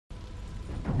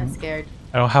I'm scared.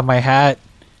 I don't have my hat.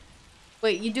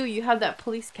 Wait, you do. You have that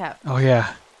police cap. Oh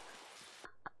yeah.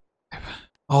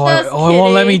 Oh, Just it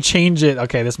won't let me kidding. change it.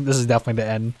 Okay, this is definitely the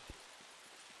end.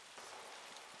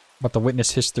 About the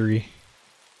witness history.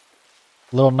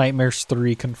 Little Nightmares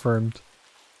 3 confirmed.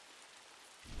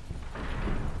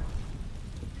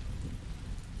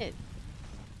 It's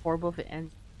horrible if it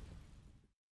ends.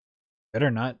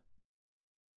 Better not.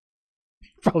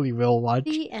 Probably will watch.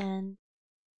 The end.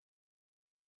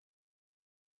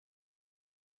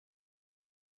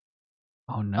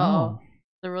 Oh no. Uh-oh.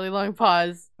 It's a really long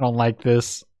pause. I don't like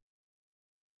this.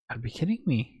 Gotta be kidding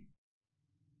me.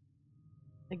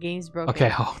 The game's broken.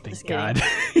 Okay, oh thank Just kidding. God.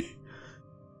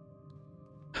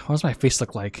 What does my face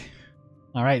look like?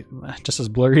 Alright, just as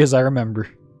blurry as I remember.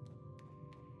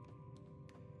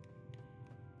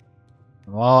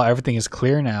 Well, everything is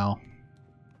clear now.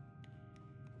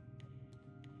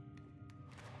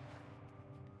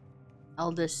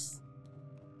 Eldest.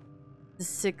 The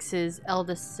Six's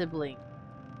eldest sibling.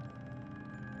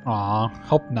 Aw,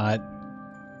 hope not.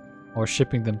 Or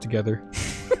shipping them together.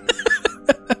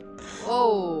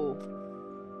 Oh.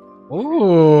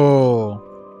 Ooh.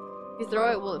 You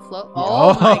throw it, will it float?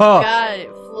 Oh my god,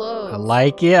 it floats. I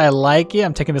like it, I like it.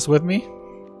 I'm taking this with me.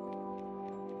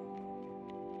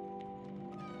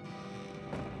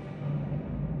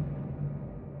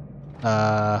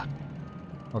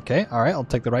 Okay, alright, I'll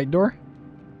take the right door.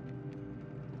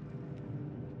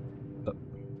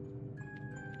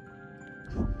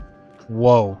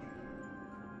 Whoa.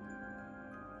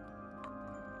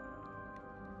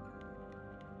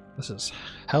 This is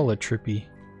hella trippy.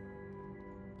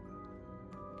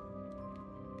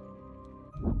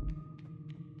 I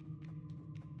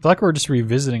feel like we're just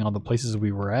revisiting all the places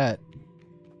we were at.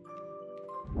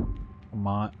 Come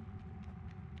on.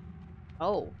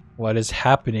 Oh. What is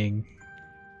happening?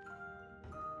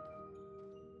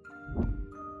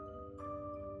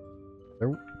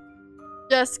 There-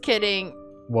 Just kidding.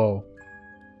 Whoa.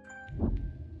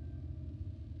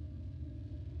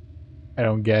 I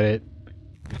don't get it.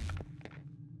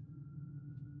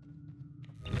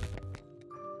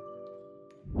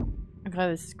 Oh god,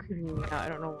 this is creeping me out. I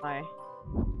don't know why.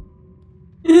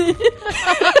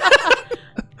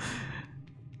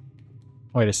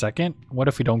 Wait a second. What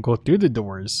if we don't go through the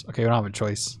doors? Okay, we don't have a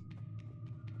choice.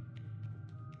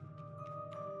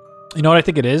 You know what I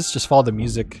think it is? Just follow the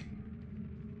music.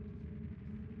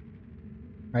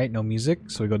 Right? No music.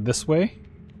 So we go this way.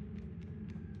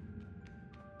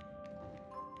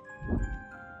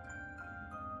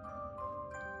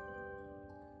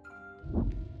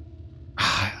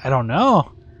 I don't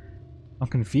know. I'm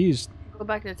confused. Go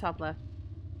back to the top left.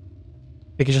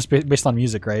 I think it's just based on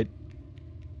music, right?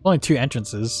 Only 2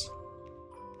 entrances.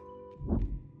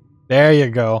 There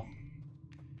you go.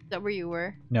 Is that where you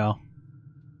were? No.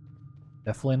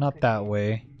 Definitely not that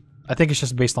way. I think it's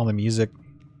just based on the music.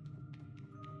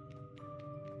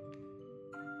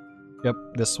 Yep,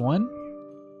 this one.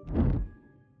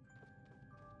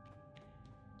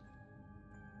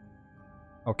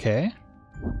 Okay.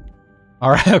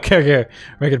 Alright, okay. We're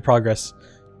making progress.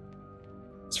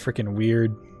 It's freaking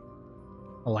weird.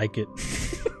 I like it.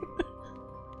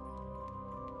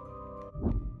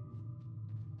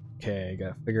 Okay,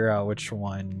 gotta figure out which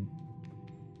one.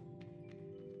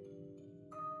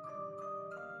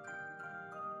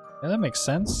 Yeah, that makes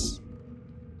sense.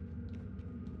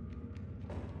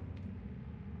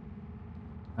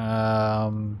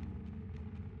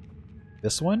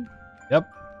 This one? Yep.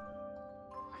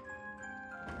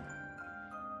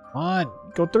 Come on,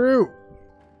 go through.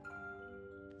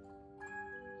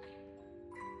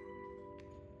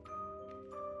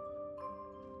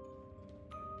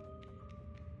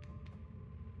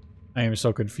 I am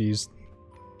so confused.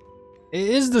 It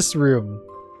is this room.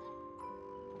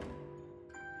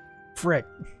 Frick.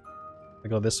 I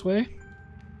go this way?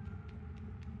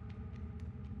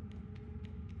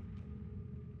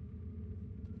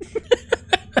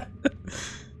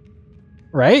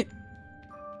 Right?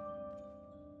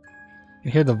 You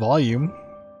can hear the volume. Do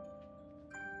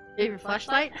you have your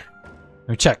flashlight? Let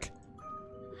me check.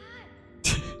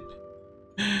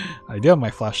 I do have my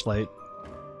flashlight.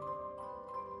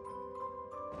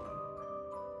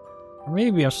 Or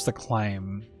maybe I'm supposed to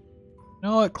climb. You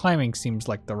know what? Climbing seems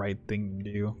like the right thing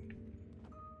to do.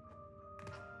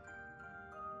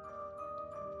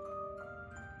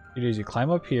 You do is you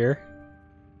climb up here.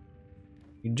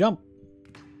 You jump.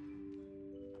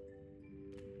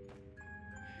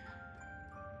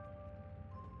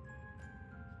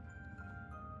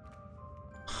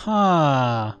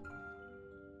 Huh.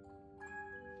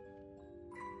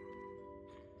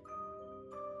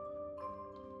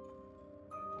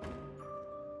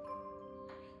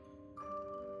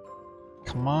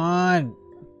 Come on.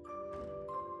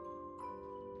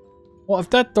 Well, if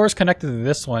that door's connected to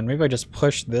this one, maybe I just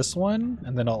push this one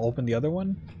and then I'll open the other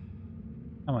one.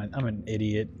 I'm an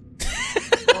idiot.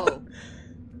 Whoa.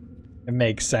 It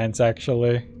makes sense,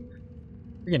 actually.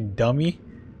 Freaking dummy.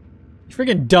 You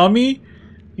freaking dummy.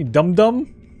 You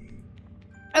dum-dum.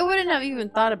 I wouldn't have even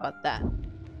thought about that.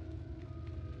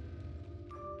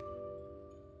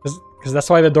 Because that's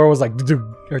why the door was like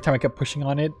every time I kept pushing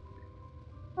on it.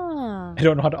 Huh. I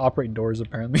don't know how to operate doors,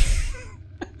 apparently.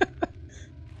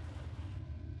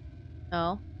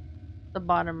 No. The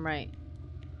bottom right.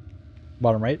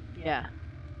 Bottom right? Yeah.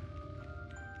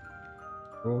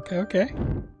 Okay, okay.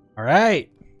 Alright.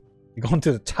 You're going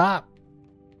to the top.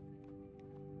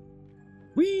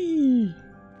 Whee!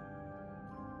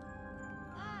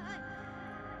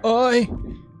 Oi!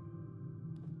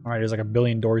 Alright, there's like a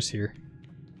billion doors here.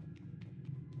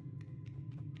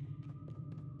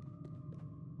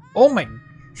 Oh my!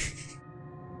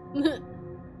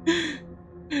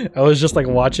 I was just like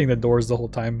watching the doors the whole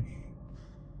time.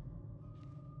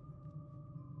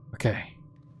 Okay.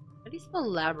 How do you spell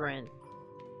labyrinth?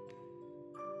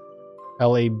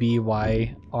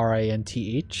 Labyrintth.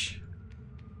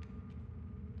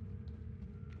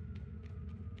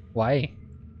 Why?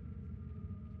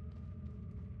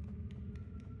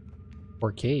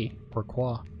 Pourquoi?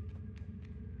 Pourquoi?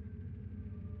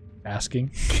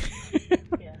 Asking.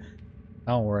 Yeah.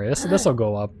 Don't worry, this'll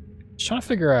go up. Just trying to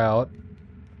figure out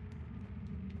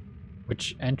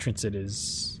which entrance it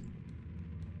is.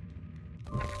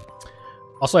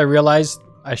 Also, I realized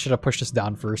I should have pushed this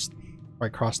down first before I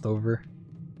crossed over.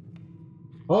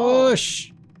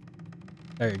 Push!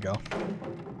 There you go.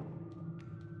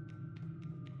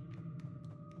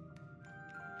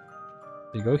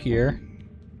 So you go here.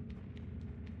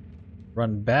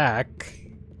 Run back.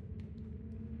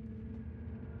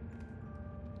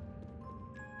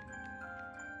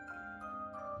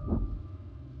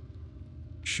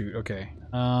 Shoot, okay.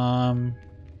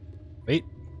 Wait.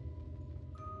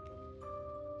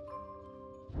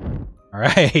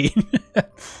 Alright.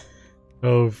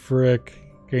 Oh, frick.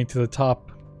 Getting to the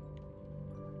top.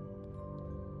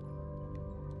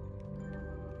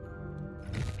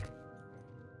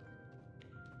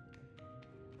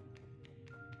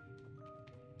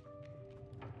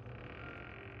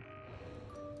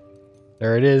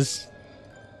 There it is.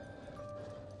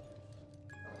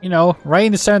 You know, right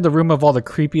in the center of the room of all the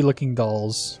creepy looking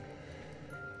dolls.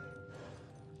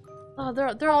 Oh,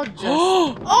 they're all just.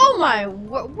 Oh my!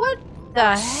 What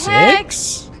the heck?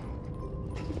 6?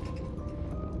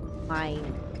 Mine.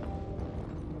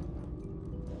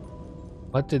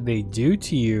 What did they do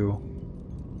to you?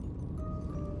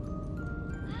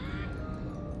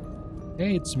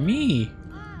 Hey, it's me.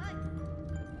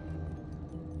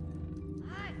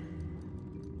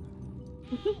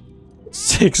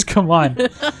 Six, come on.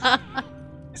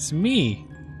 It's me.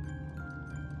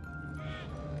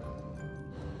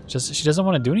 She doesn't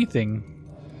want to do anything.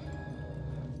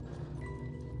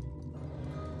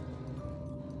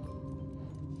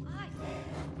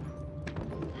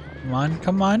 Come on,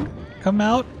 come on. Come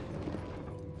out.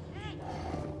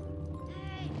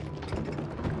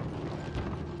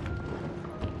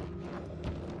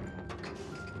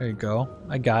 There you go.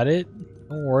 I got it.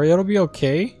 Don't worry, it'll be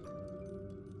okay.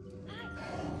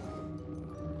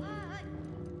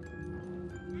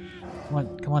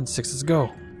 Come on, 6, let's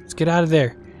go. Let's get out of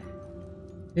there.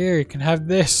 Here, you can have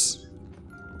this.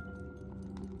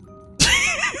 I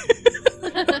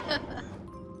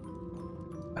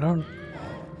don't...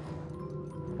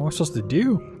 What am I supposed to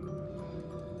do?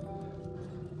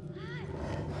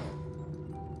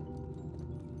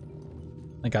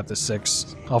 I got the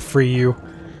 6. I'll free you.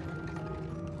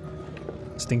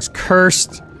 This thing's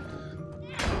cursed.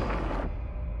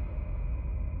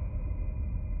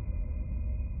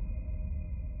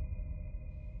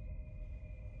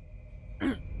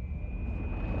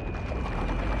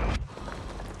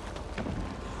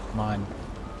 Come on.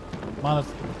 Come on.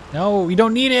 No, you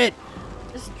don't need it.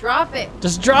 Just drop it.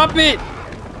 Just drop it.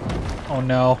 Oh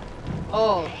no.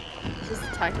 Oh, just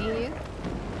attacking you?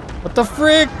 What the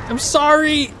frick? I'm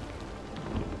sorry.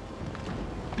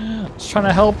 Just trying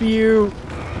to help you.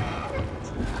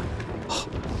 Oh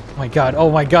my god. Oh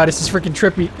my god. This is freaking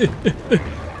trippy.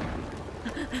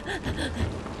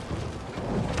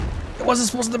 It wasn't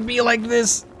supposed to be like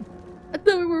this. I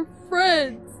thought we were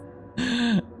friends.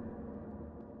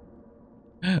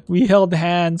 We held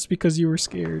hands because you were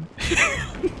scared.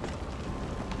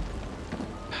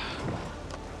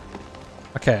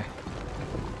 Okay.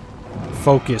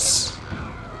 Focus.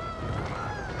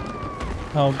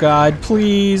 Oh god,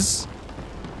 please.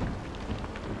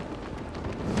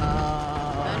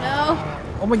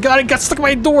 Oh my god, it got stuck in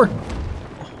my door!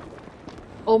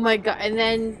 Oh my god, and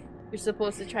then you're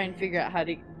supposed to try and figure out how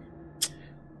to...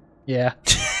 Yeah.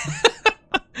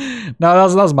 No,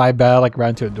 that was my bad. I like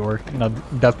ran to a door. You know,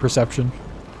 depth perception.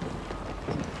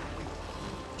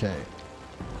 Okay.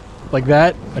 Like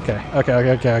that? Okay. I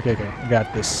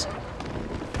got this.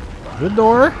 The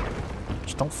door.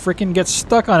 Just don't freaking get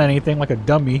stuck on anything like a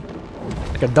dummy.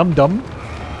 Like a dum-dum.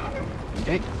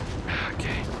 Okay.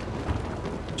 Okay.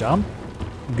 Jump.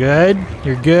 Good.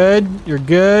 You're good. You're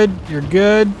good. You're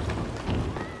good.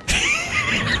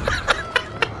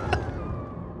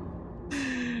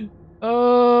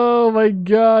 Oh my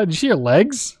god. Did you see your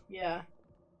legs? Yeah.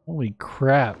 Holy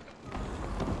crap.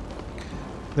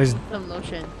 There's some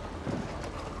lotion.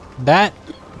 That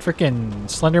freaking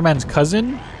Slenderman's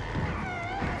cousin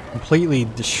completely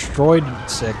destroyed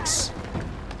 6.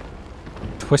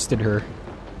 Twisted her.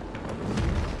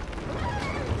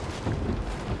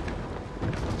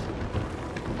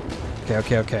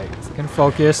 Okay. Freaking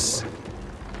focus.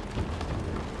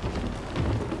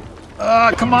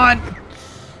 Come on!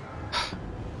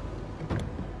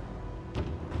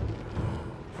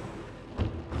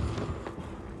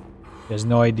 He has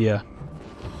no idea.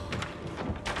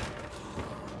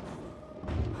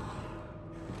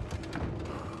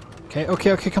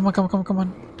 Okay, come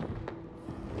on.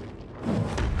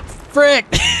 Frick!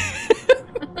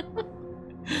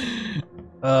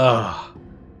 Ugh.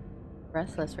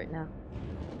 Restless right now.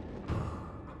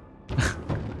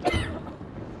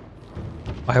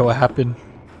 Why? What happened?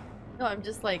 No, I'm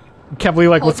just like... I can't believe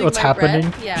like what's happening.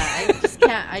 Breath.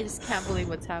 Yeah, I just can't believe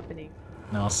what's happening.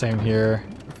 No, same here.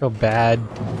 I feel bad.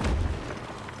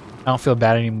 I don't feel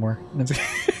bad anymore.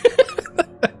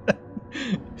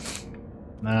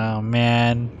 Oh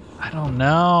man, I don't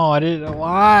know. I didn't know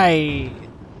why.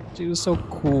 She was so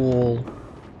cool.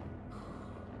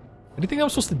 What do you think I'm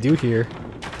supposed to do here?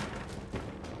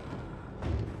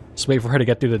 Just wait for her to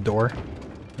get through the door,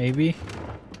 maybe.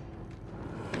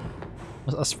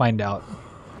 Let's find out.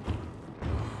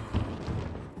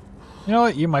 You know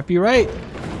what? You might be right.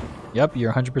 Yep,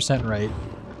 you're 100% right.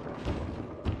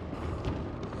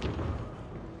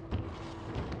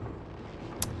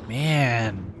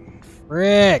 Man,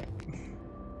 frick.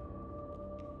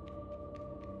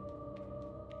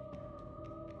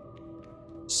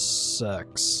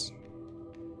 Sucks.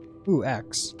 Ooh,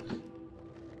 X.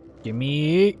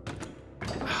 Gimme.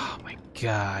 Oh my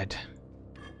god.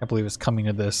 I can't believe it's coming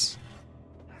to this.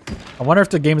 I wonder if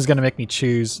the game is gonna make me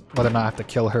choose whether or not I have to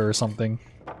kill her or something.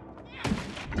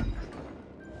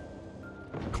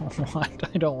 What?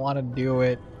 I don't want to do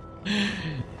it.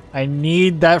 I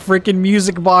need that freaking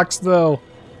music box though.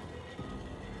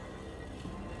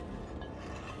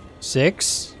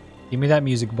 6? Give me that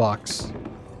music box.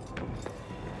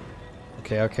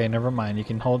 Okay, never mind. You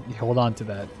can hold on to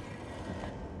that.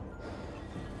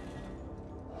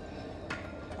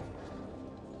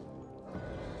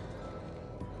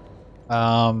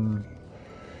 I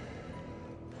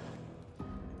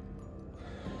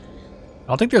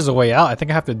don't think there's a way out. I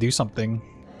think I have to do something.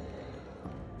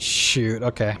 Shoot,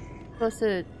 okay. Supposed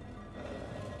to...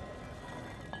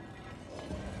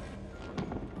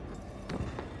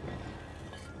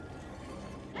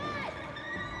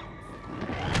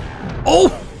 Oh,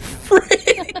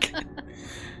 frick!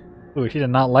 Ooh, she did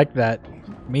not like that.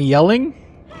 Me yelling?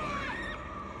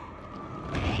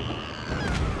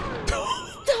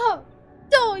 Stop!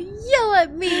 Don't yell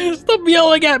at me! Stop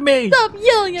yelling at me! Stop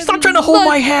yelling at me! Stop trying to hold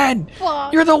my hand!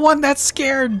 Fuck. You're the one that's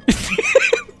scared!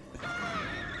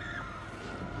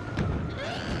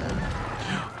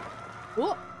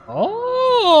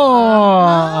 Oh!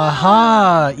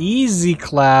 Aha! Easy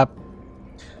clap.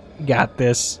 You got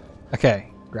this. Okay,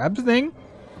 grab the thing.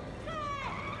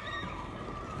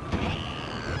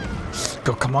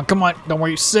 Go, come on. Don't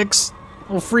worry, 6.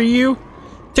 We'll free you.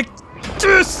 Take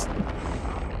this!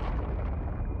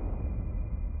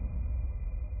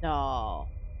 No.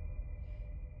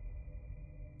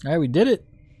 Alright, we did it.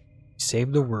 We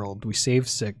saved the world. We saved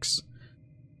 6.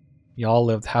 Y'all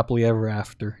lived happily ever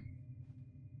after.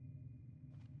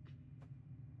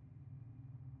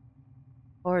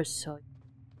 Or so.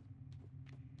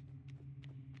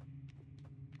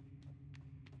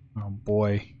 Oh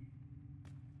boy.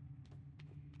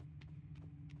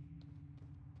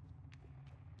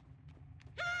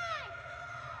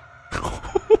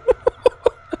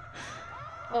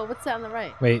 Oh, what's that on the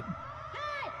right? Wait.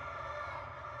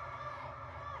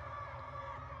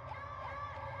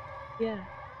 Yeah.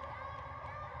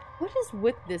 What is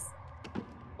with this?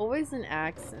 Always an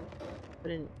accent,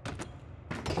 but in...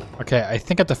 Okay, I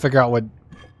think I have to figure out what...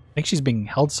 I think she's being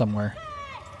held somewhere.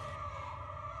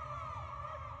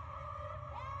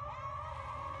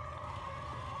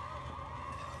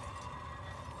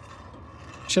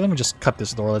 Actually, let me just cut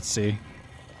this door. Let's see.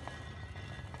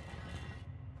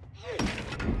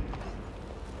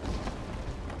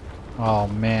 Oh,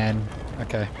 man.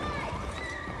 Okay.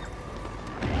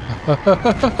 I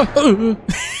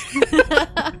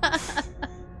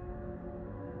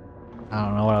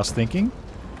don't know what I was thinking.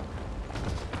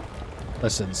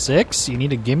 Listen, 6, you need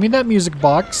to give me that music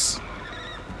box.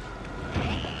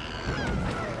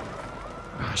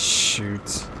 Ah,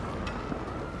 shoot.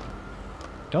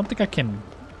 Don't think I can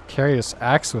carry this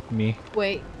axe with me.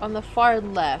 Wait, on the far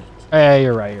left. Hey,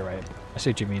 you're right, you're right. I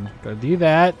see what you mean. Go do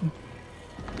that.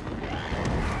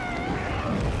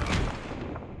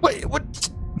 Wait, what?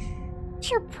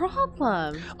 What's your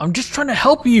problem? I'm just trying to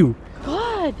help you.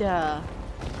 God, I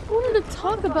wanted to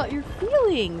talk about your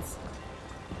feelings.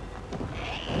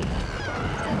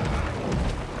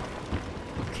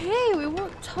 Okay, we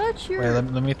won't touch your... Wait,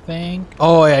 let me think.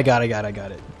 Oh, yeah, I got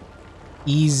it.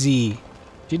 Easy.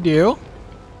 What'd you do?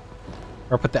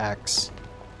 Or put the axe.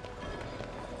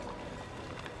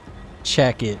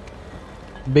 Check it.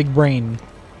 Big brain.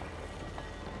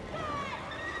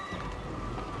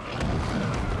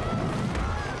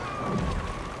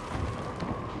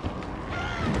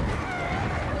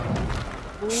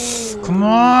 Ooh. Come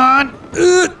on!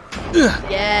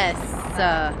 Yes.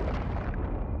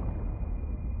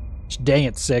 Dang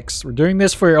it, 6. We're doing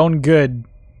this for your own good.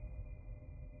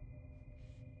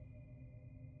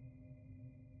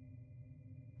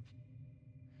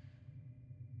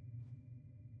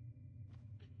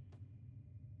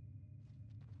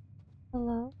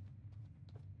 Hello?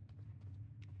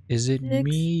 Is it 6?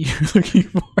 me you're looking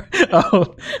for?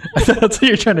 Oh, I thought that's what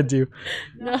you're trying to do.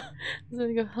 No. I was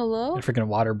gonna go, hello? A freaking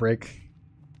water break.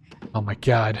 Oh my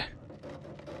god.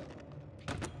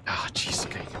 Oh, jeez.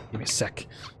 Okay, give me a sec.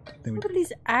 What are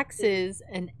these axes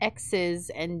and X's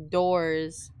and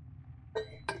doors?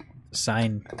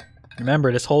 Sign.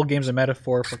 Remember, this whole game's a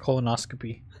metaphor for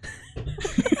colonoscopy.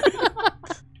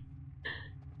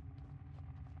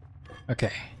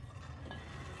 Okay.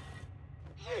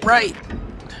 Right!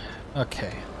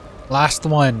 Okay. Last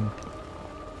one.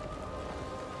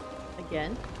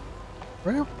 Again?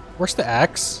 Where's the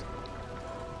axe?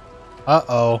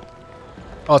 Uh-oh.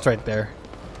 Oh, it's right there.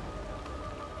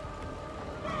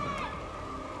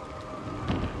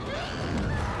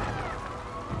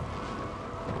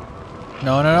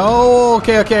 No, no, no.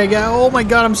 Okay. Yeah. Oh my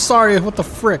god, I'm sorry. What the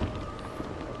frick?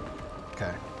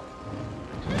 Okay.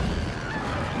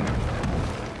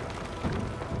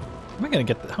 How am I gonna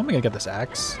get this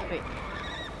axe? Wait.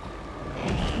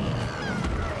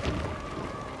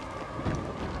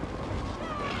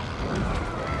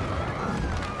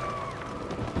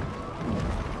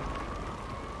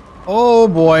 Oh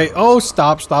boy. Oh,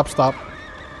 stop.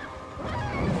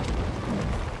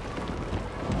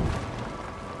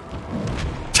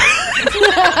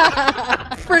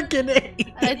 Freaking A.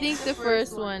 I think the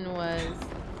first one was.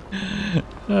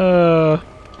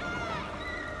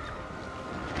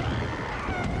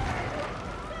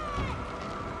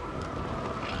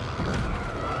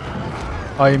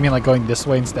 Oh, you mean like going this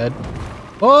way instead?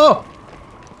 Oh!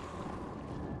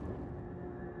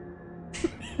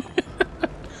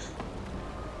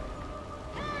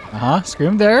 Uh-huh.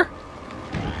 Scream there.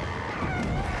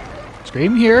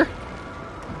 Scream here.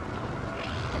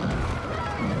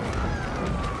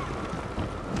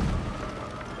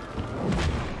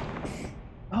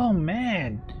 Oh,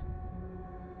 man.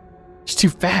 It's too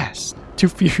fast. Too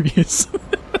furious.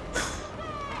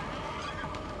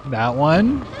 That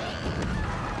one.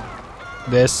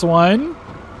 This one.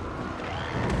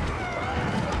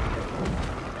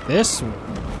 This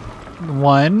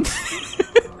one.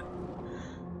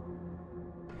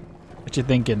 What you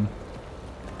thinking?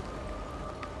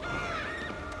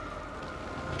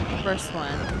 First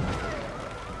one.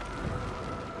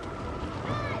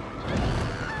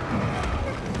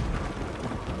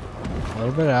 A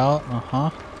little bit out. Uh-huh.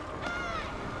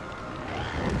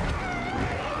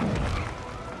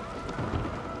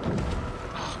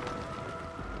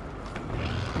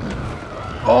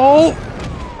 Oh!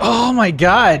 Oh my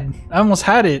god. I almost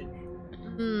had it.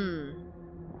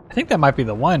 I think that might be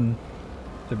the one,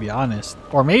 to be honest.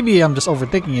 Or maybe I'm just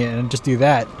overthinking it and just do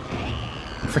that.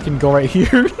 Freaking go right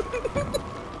here.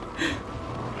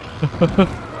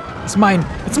 It's mine.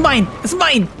 It's mine. It's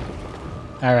mine.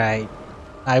 All right.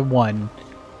 I won.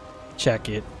 Check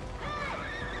it.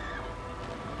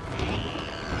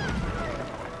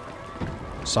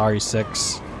 Sorry,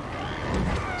 6.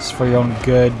 It's for your own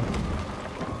good.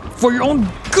 For your own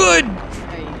good!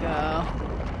 There you go.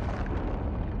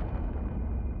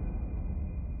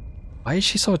 Why is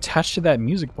she so attached to that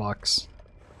music box?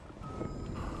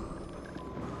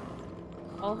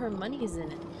 all her money's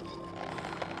in it.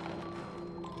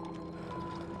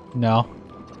 No.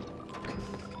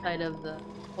 Inside of the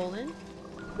colon?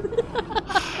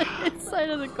 Inside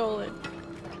of the colon.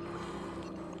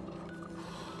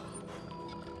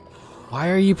 Why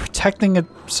are you protecting it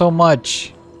so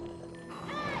much?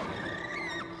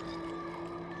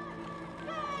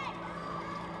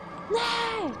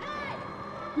 Nay!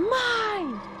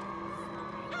 Mine!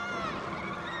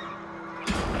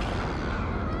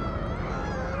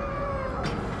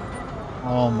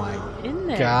 Oh my In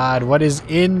there. god, what is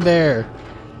in there?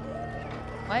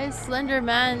 Why is Slender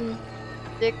Man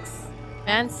 6?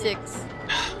 Man 6.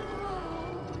 I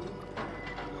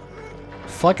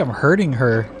feel like I'm hurting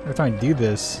her every time I do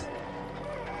this.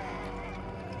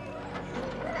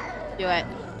 Do it.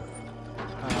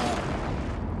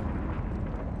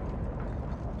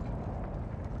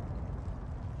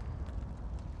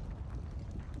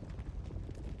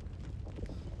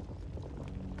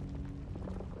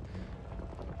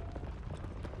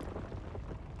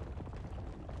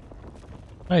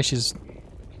 Hey, she's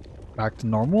back to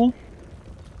normal.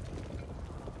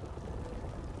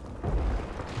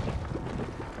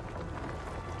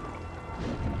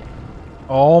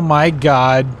 Oh my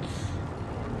god.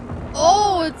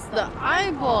 Oh, it's the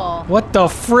eyeball. What the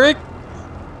frick?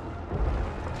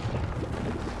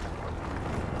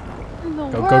 In the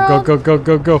Go, world? go, go, go,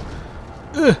 go, go, go.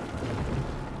 Ugh.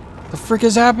 The frick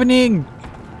is happening?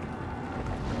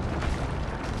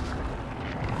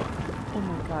 Oh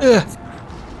my god. Ugh.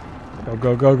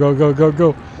 Go, go, go, go, go, go,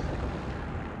 go.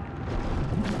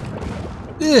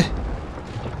 Ugh.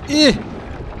 Ugh.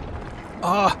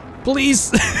 Ah,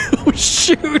 please. Oh,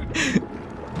 shoot.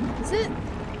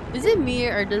 Is it me,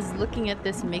 or does looking at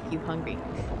this make you hungry?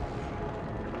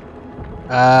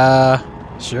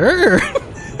 Sure.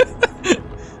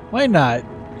 Why not?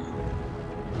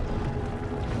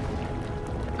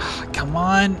 Come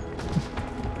on.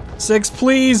 6,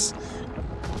 please.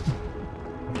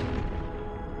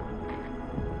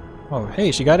 Oh,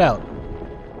 hey, she got out.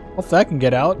 Hopefully I can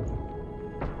get out.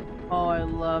 Oh, I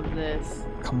love this.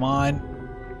 Come on.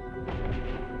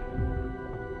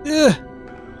 Ugh.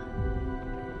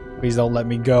 Please don't let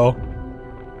me go.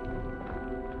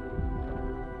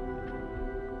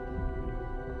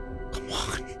 Come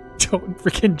on. Don't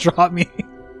freaking drop me.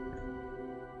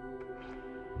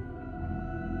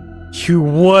 You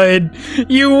would.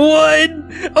 You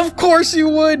would. Of course you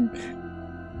would.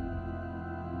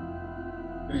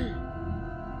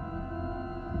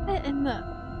 What in the...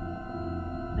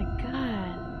 Oh my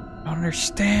god. I don't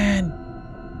understand.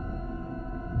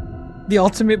 The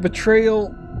ultimate betrayal.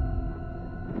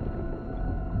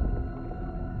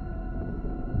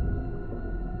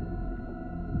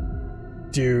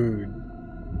 Dude.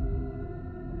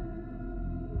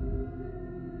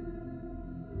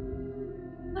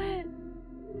 What?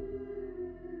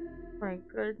 My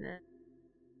goodness.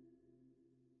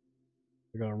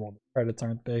 They're gonna roll the credits,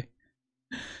 aren't they?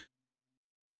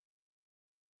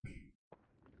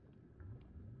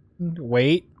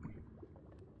 Wait.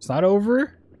 It's not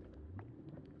over?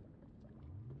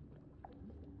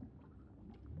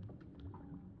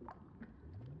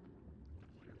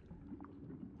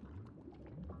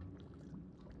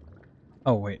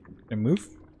 Oh, wait. Can I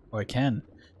move? Oh, I can.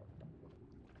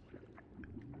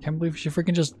 Can't believe she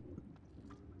freaking just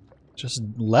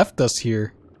left us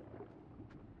here.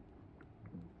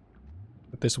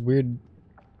 With this weird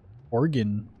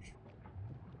organ.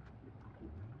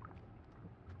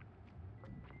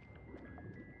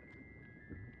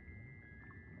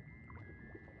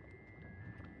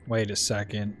 Wait a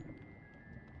second.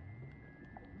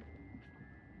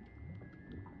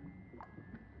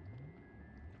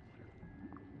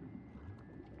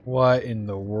 What in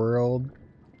the world?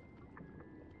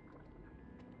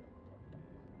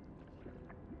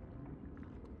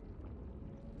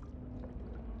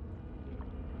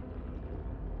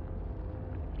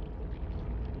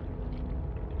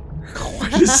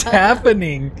 What is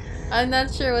happening? I'm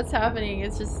not sure what's happening.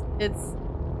 It's just, it's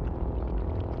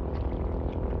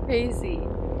crazy.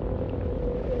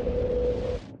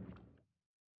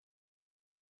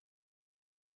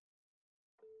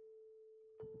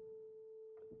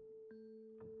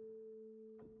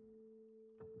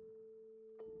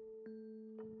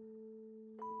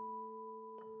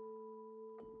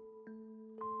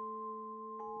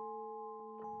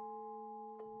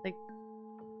 Like,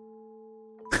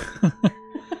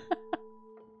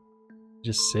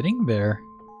 Just sitting there.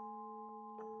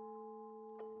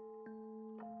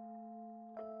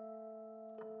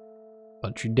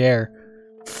 Don't you dare.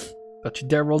 Don't you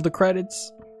dare roll the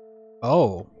credits.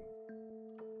 Oh.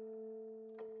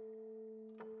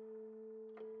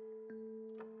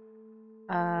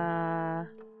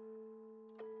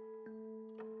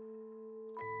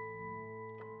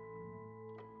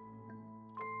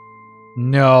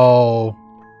 No.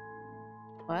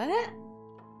 What?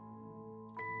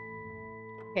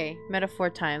 Okay, metaphor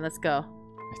time. Let's go.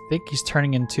 I think he's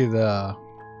turning into the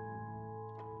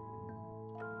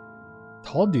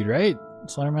tall dude, right?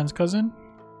 Slenderman's cousin?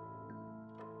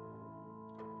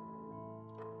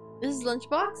 This is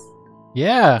Lunchbox?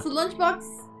 Yeah. So Lunchbox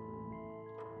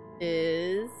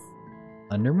is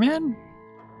Slenderman?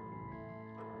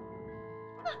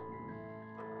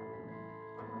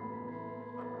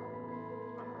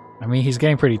 I mean, he's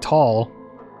getting pretty tall.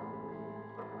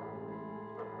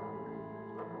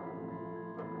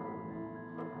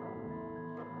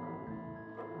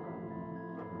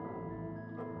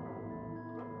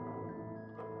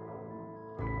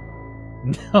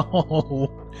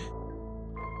 No.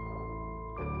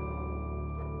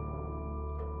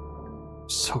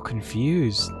 So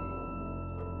confused.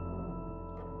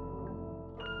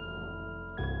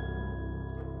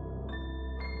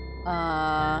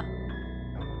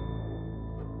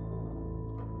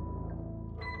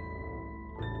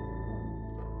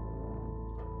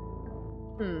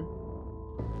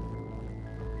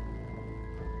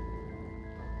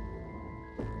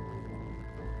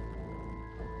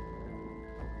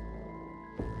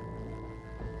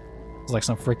 It's like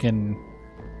some freaking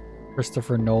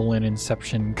Christopher Nolan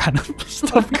Inception kind of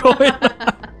stuff going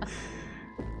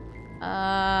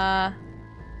on.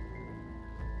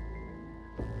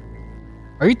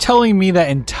 Are you telling me that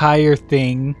entire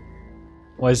thing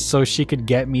was so she could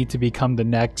get me to become the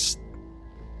next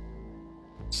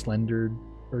slender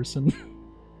person?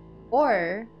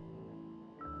 Or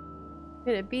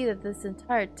could it be that this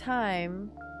entire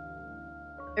time,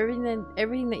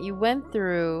 everything that you went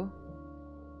through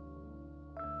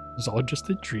was all just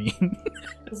a dream?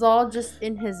 It was all just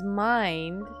in his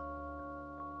mind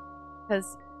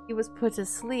because he was put to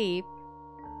sleep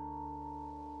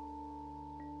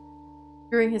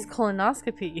during his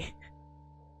colonoscopy.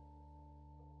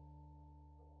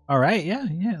 All right, yeah,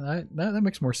 that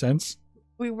makes more sense.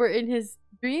 We were in his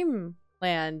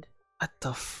dreamland. What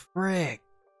the frick?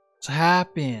 What's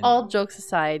happened? All jokes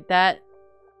aside, that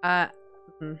I'm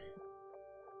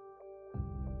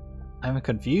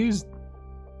confused.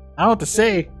 I don't know what to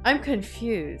say. I'm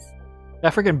confused.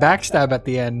 That freaking backstab at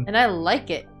the end. And I like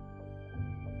it.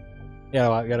 Yeah,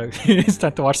 I gotta. It's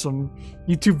time to watch some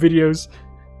YouTube videos.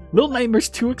 Little Nightmares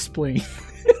 2 Explained.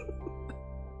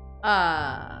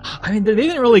 I mean, they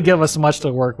didn't really give us much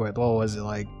to work with. What was it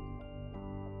like?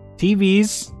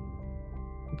 TVs.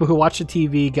 People who watch the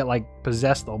TV get like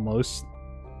possessed almost.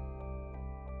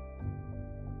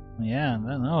 Yeah,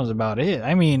 that was about it.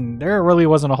 I mean, there really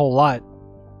wasn't a whole lot.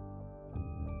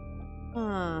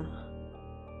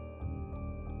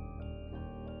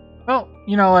 Well,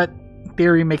 you know what?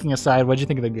 Theory making aside, what'd you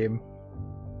think of the game?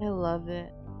 I love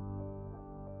it.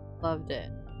 Loved it.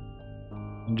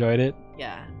 Enjoyed it?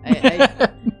 Yeah,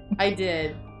 I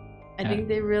did. I think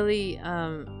they really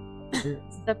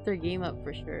stepped their game up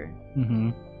for sure.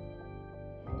 Mm-hmm.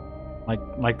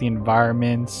 Like the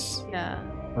environments. Yeah.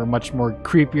 Were much more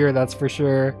creepier, that's for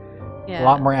sure. Yeah. A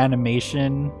lot more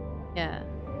animation. Yeah.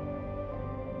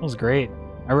 It was great.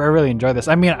 I really enjoyed this.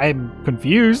 I mean, I'm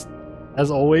confused, as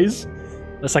always.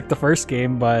 That's like the first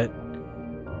game, but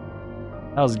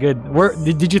that was good.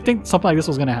 Did you think something like this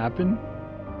was gonna happen?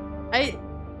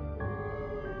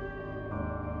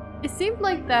 It seemed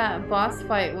like that boss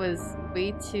fight was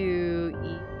way too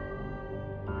easy.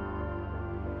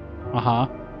 Uh-huh.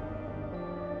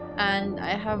 And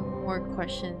I have more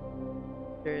questions.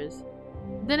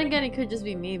 Then again, it could just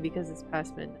be me because it's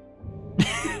past midnight.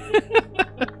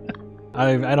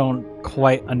 I don't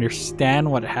quite understand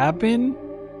what happened,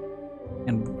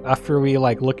 and after we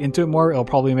like look into it more, it'll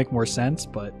probably make more sense.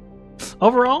 But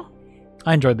overall,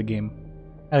 I enjoyed the game.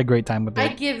 I had a great time with it. I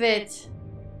give it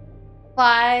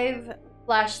 5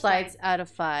 flashlights out of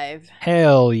 5.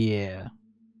 Hell yeah!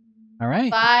 All right.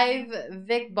 5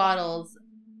 Vic bottles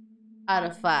out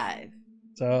of 5.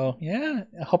 So yeah,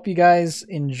 I hope you guys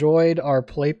enjoyed our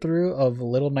playthrough of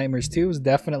Little Nightmares 2. It was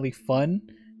definitely fun.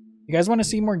 If you guys want to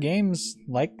see more games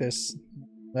like this,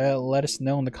 let us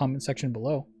know in the comment section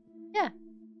below. Yeah.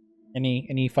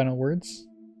 Any final words?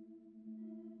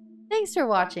 Thanks for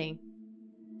watching.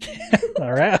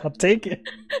 All right, I'll take it.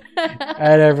 All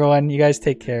right, everyone. You guys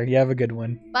take care. You have a good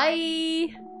one. Bye.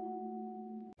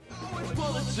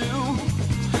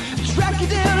 Track you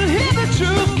down and hear the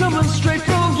truth coming straight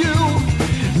from you.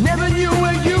 Never knew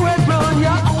where you had run,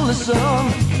 your only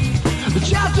son. The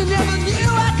child you never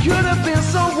knew I could have been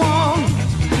someone.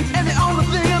 And the only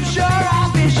thing I'm sure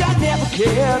I wish I never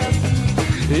cared.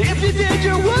 If you did,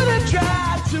 you would have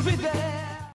tried to be there.